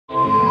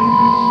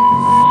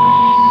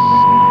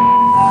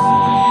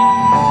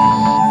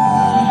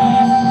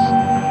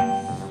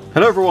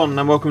everyone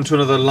and welcome to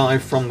another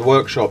live from the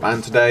workshop,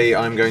 and today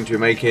I'm going to be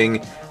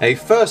making a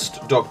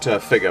First Doctor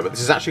figure, but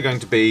this is actually going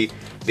to be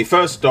the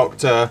First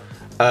Doctor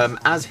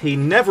as he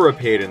never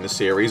appeared in the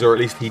series, or at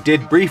least he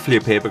did briefly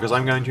appear, because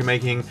I'm going to be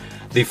making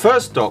the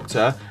First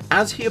Doctor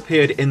as he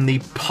appeared in the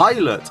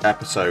pilot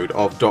episode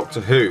of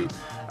Doctor Who.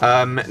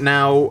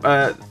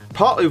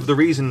 Part of the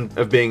reason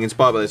of being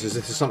inspired by this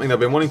is something that I've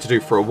been wanting to do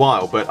for a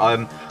while, but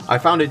I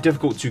found it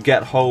difficult to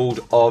get hold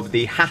of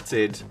the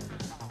hatted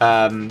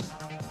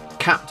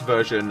capped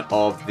version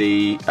of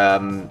the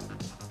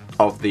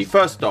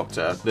First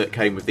Doctor that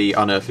came with the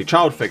Unearthly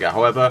Child figure.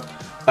 However,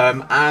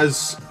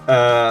 as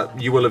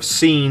you will have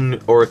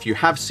seen, or if you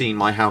have seen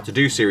my How to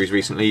Do series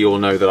recently, you'll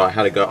know that I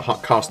had to go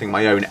casting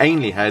my own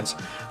Ainley heads.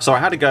 So I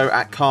had to go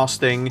at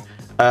casting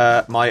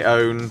my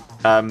own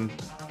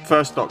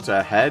First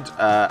Doctor head,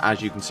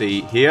 as you can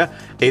see here.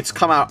 It's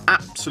come out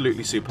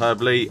absolutely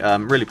superbly.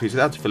 Really pleased with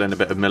that. I had to fill in a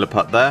bit of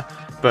milliput there,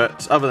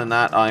 but other than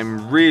that,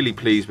 I'm really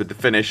pleased with the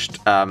finished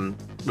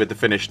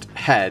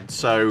head.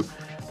 So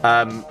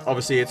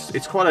obviously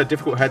it's quite a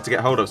difficult head to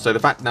get hold of, so the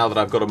fact now that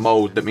I've got a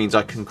mold that means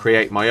I can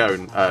create my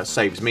own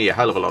saves me a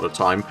hell of a lot of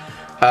time.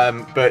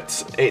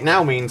 But it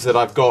now means that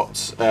I've got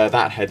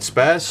that head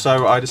spare,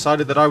 so I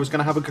decided that I was going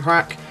to have a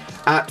crack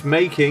at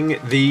making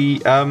the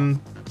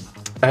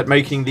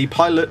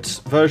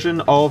pilot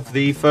version of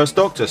the First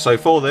Doctor. So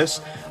for this,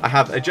 I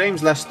have a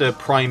James Lester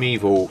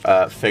Primeval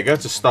figure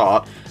to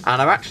start, and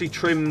I've actually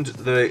trimmed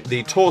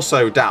the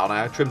torso down.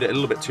 I trimmed it a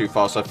little bit too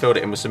far, so I filled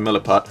it in with some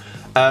milliput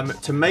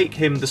to make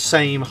him the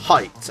same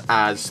height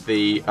as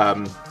the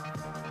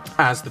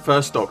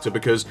First Doctor,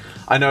 because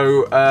I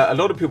know what a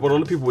lot of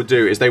people would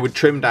do is they would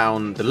trim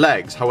down the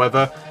legs.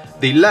 However,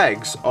 the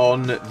legs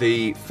on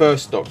the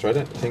First Doctor, I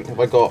don't think,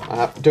 I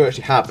do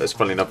actually have, as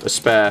funnily enough, a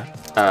spare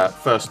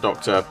First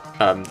Doctor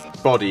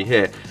body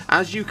here.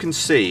 As you can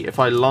see, if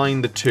I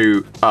line the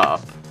two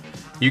up,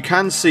 you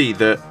can see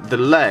that the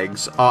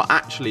legs are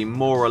actually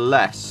more or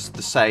less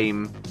the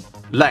same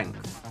length.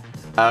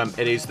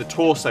 It is the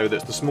torso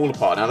that's the smaller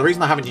part. Now, the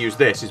reason I haven't used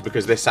this is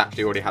because this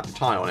actually already had the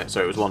tie on it,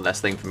 so it was one less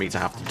thing for me to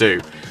have to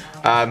do.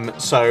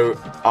 So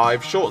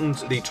I've shortened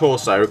the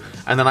torso,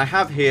 and then I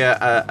have here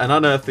an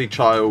Unearthly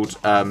Child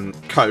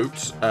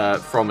coat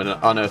from an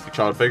Unearthly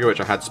Child figure, which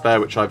I had spare,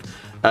 which I've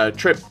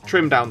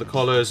trimmed down the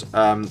collars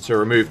to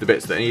remove the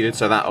bits that I needed,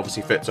 so that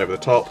obviously fits over the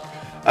top.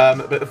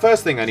 But the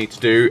first thing I need to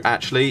do,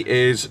 actually,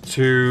 is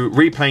to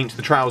repaint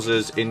the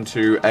trousers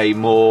into a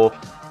more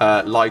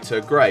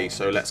lighter grey,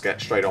 so let's get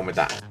straight on with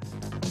that.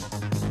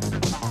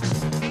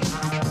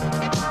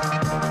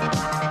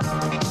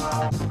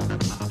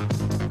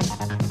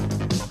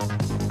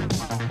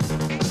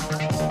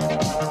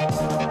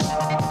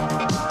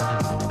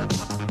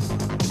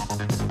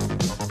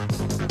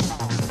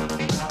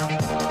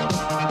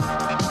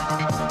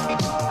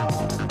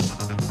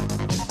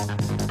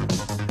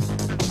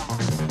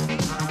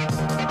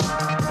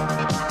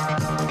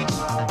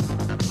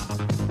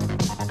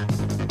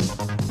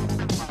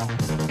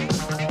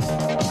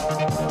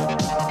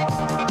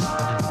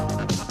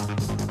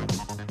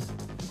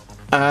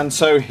 And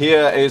so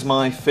here is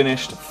my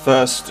finished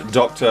First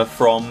Doctor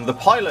from the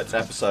pilot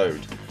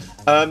episode.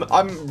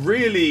 I'm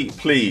really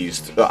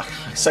pleased. I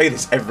say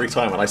this every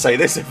time, and I say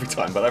this every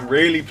time, but I'm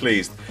really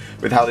pleased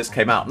with how this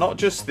came out. Not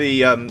just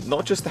the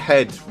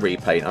head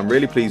repaint. I'm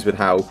really pleased with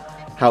how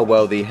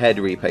well the head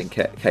repaint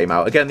came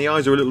out. Again, the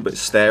eyes are a little bit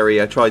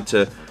starey. I tried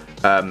to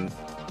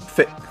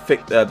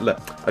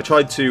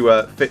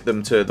fit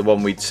them to the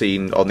one we'd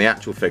seen on the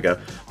actual figure,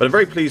 but I'm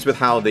very pleased with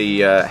how the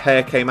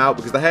hair came out,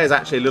 because the hair is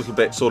actually a little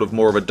bit sort of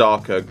more of a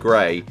darker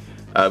grey,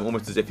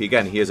 almost as if he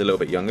is a little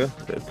bit younger,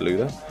 a bit of blue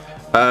there.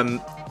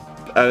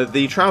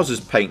 The trousers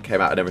paint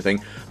came out and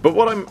everything, but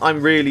what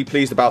I'm really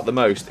pleased about the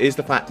most is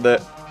the fact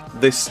that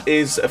this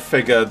is a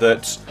figure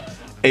that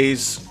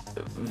is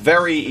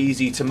very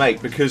easy to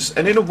make, because,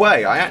 and in a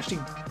way, I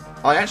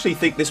actually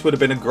think this would have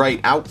been a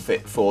great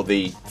outfit for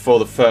the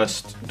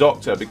First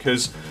Doctor,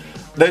 because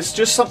there's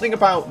just something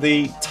about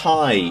the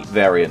tie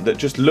variant that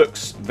just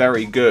looks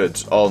very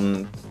good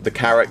on the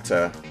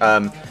character.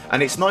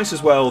 And it's nice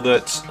as well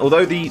that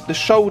although the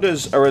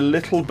shoulders are a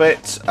little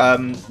bit,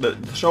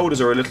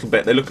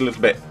 they look a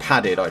little bit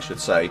padded, I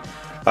should say,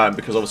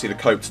 because obviously the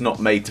coat's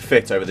not made to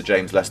fit over the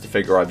James Lester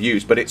figure I've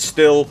used, but it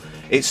still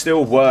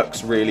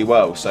works really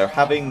well. So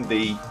having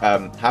the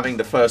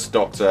First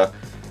Doctor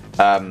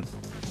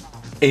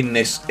in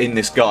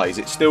this guise,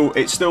 it still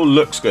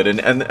looks good,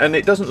 and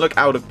it doesn't look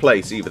out of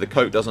place either. The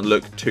coat doesn't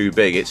look too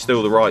big. It's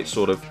still the right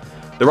sort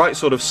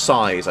of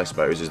size, I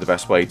suppose, is the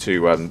best way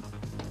to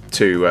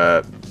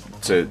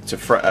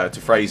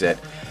phrase it.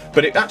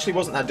 But it actually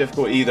wasn't that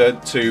difficult either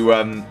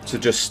to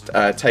just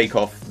take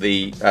off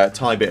the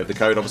tie bit of the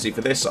coat. Obviously, for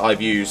this,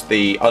 I've used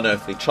the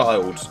Unearthly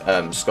Child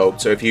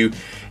sculpt. So if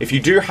you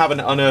do have an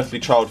Unearthly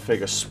Child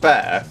figure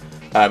spare,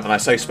 and I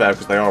say spare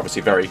because they are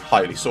obviously very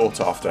highly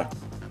sought after.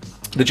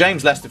 The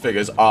James Lester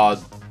figures are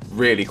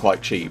really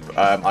quite cheap.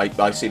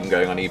 I see them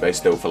going on eBay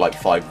still for like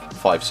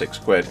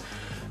 5-6 quid.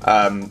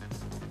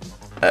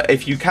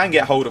 if you can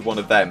get hold of one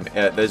of them,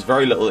 there's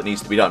very little that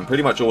needs to be done.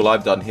 Pretty much all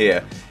I've done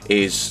here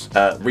is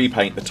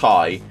repaint the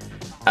tie,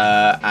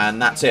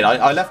 and that's it.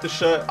 I left the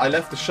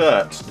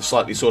shirt. The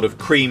slightly sort of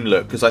cream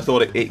look because I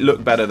thought it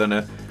looked better than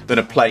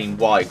a plain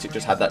white. It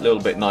just had that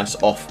little bit nice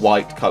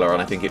off-white colour,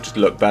 and I think it just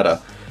looked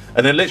better.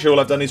 And then literally all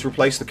I've done is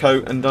replace the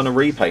coat and done a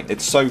repaint.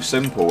 It's so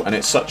simple, and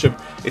it's such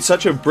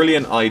a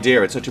brilliant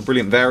idea. It's such a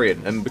brilliant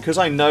variant, and because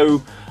I know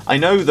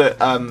that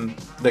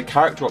the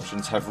character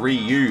options have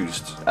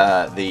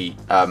reused the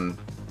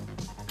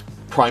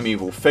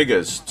Primeval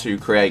figures to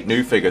create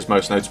new figures.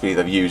 Most notably,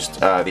 they've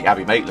used the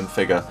Abby Maitland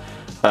figure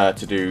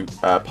to do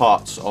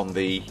parts on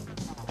the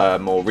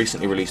more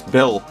recently released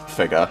Bill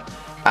figure.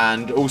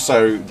 And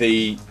also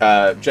the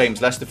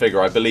James Lester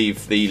figure, I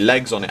believe the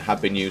legs on it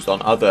have been used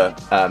on other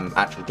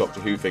actual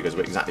Doctor Who figures,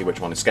 but exactly which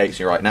one escapes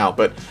me right now.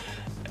 But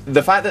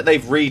the fact that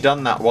they've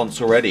redone that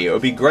once already, it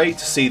would be great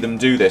to see them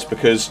do this,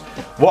 because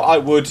what I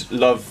would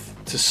love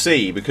to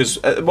see, because,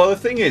 well, the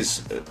thing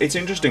is, it's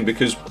interesting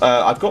because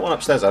I've got one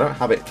upstairs, I don't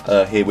have it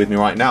here with me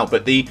right now,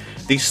 but the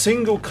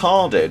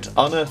single-carded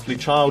Unearthly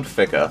Child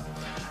figure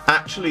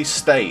actually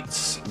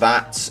states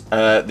that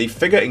the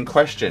figure in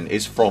question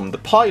is from the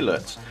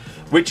pilot.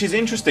 Which is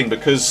interesting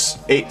because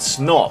it's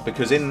not,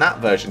 because in that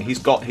version he's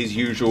got his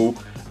usual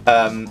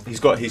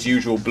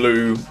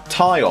blue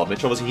tie on,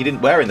 which obviously he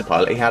didn't wear in the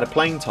pilot. He had a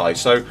plain tie.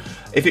 So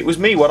if it was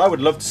me, what I would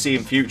love to see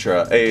in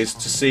future is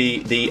to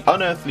see the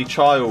Unearthly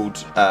Child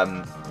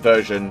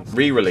version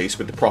re-release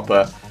with the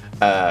proper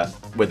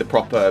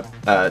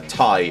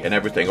tie and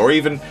everything, or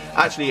even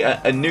actually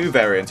a new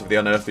variant of the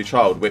Unearthly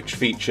Child, which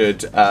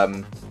featured,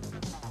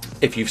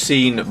 if you've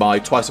seen my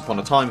Twice Upon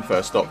a Time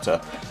First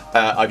Doctor,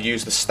 I've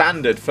used the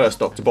standard First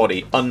Doctor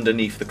body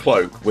underneath the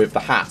cloak with the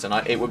hat, and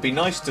it would be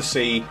nice to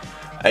see.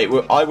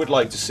 I would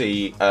like to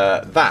see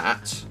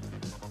that.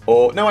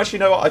 Or no, actually,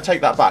 no. I take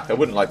that back. I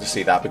wouldn't like to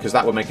see that because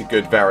that would make a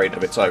good variant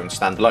of its own,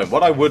 standalone.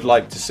 What I would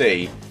like to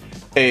see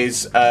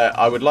is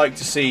I would like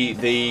to see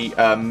the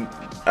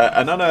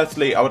an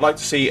Unearthly. I would like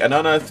to see an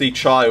Unearthly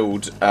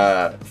Child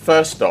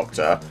First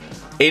Doctor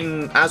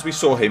as we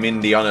saw him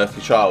in the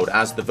Unearthly Child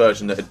as the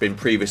version that had been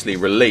previously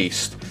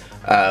released.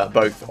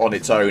 Both on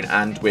its own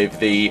and with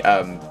the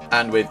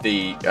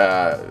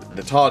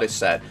TARDIS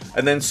set,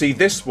 and then see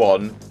this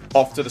one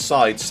off to the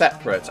side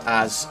separate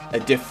as a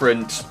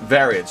different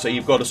variant. So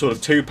you've got a sort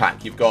of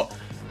two-pack. You've got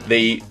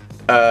the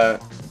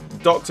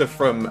Doctor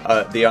from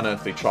the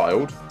Unearthly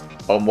Child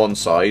on one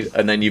side,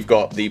 and then you've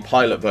got the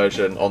pilot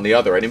version on the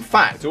other. And in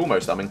fact,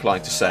 almost, I'm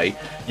inclined to say,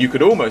 you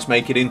could almost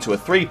make it into a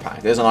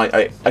three-pack.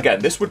 Again,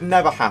 this would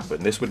never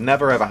happen. This would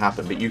never ever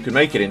happen. But you could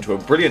make it into a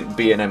brilliant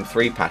B&M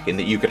three-pack in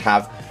that you could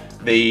have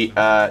you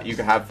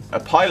could have a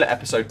pilot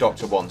episode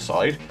Doctor one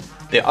side,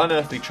 the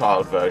Unearthly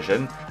Child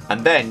version,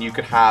 and then you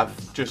could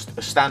have just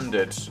a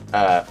standard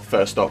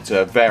First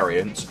Doctor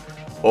variant,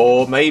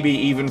 or maybe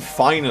even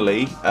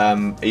finally,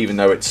 even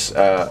though it's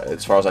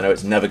as far as I know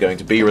it's never going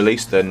to be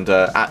released, and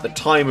at the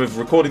time of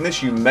recording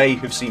this you may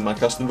have seen my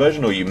custom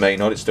version, or you may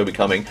not, it's still be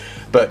coming,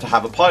 but to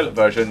have a pilot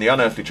version, the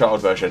Unearthly Child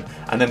version,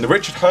 and then the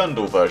Richard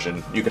Herndl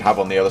version you could have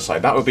on the other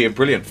side. That would be a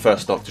brilliant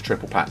First Doctor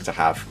triple pack to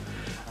have.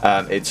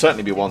 It'd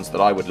certainly be ones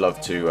that I would love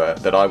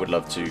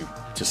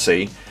to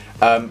see.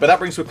 But that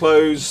brings to a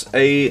close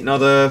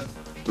another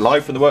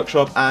live from the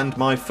workshop and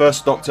my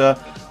First Doctor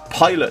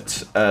pilot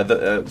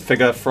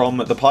figure from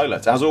the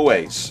pilot. As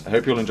always, I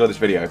hope you'll enjoy this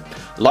video.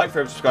 Like,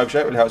 favorite, subscribe,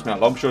 share. It really helps me out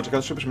a lot. Be sure to go to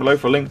the description below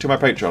for a link to my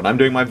Patreon. I'm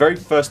doing my very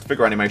first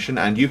figure animation,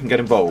 and you can get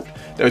involved.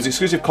 There is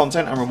exclusive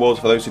content and rewards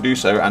for those who do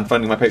so, and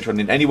funding my Patreon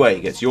in any way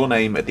gets your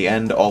name at the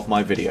end of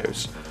my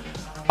videos.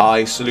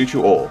 I salute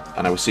you all,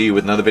 and I will see you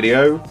with another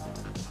video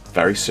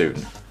very soon.